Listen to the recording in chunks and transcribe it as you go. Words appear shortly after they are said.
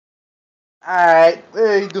Alright,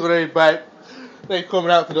 how you doing, everybody? Thanks for coming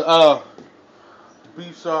out to the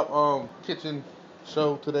Beef Shop kitchen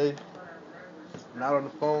show today. I'm not on the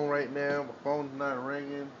phone right now. My phone's not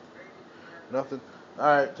ringing. Nothing.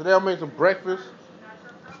 Alright, today I'm making some breakfast.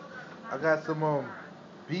 I got some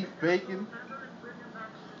beef bacon,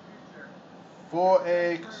 4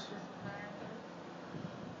 eggs.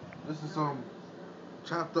 This is some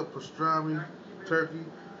chopped up pastrami, turkey.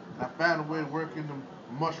 I found a way to work in the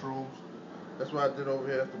mushrooms. That's what I did over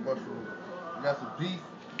here. That's the mushrooms. I got some beef,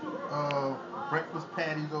 breakfast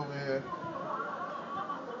patties over here.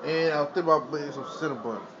 And I was thinking about making some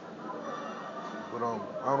cinnamon. But I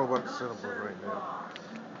don't know about the cinnamon right now.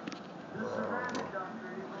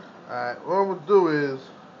 Alright, what I'm gonna do is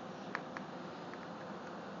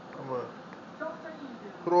I'm gonna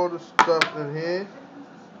put all this stuff in here.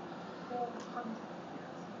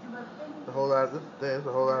 A whole lot of this thing, it's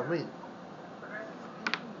a whole lot of meat.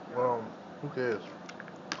 Who cares?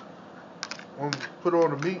 I'm gonna put all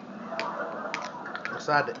the meat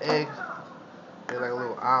inside the eggs, make like a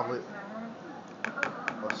little omelet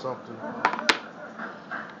or something.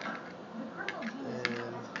 And it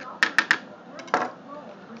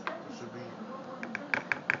should be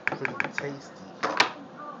pretty tasty.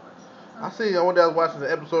 One day I was watching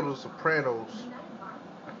the episode of The Sopranos,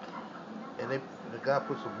 and the guy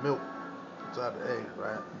put some milk inside the eggs,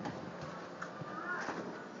 right?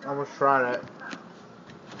 I'm gonna try that.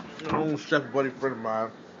 An old chef buddy friend of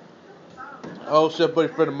mine. Old chef buddy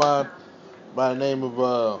friend of mine by the name of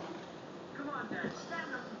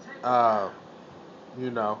uh you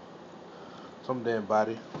know, some damn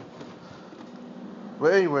body.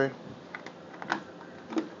 But anyway, I'm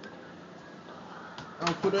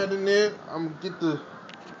gonna put that in there. I'm gonna get the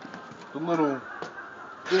little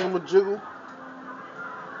thingamajiggle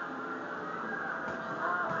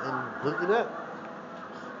and look it up.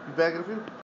 Be back in a few.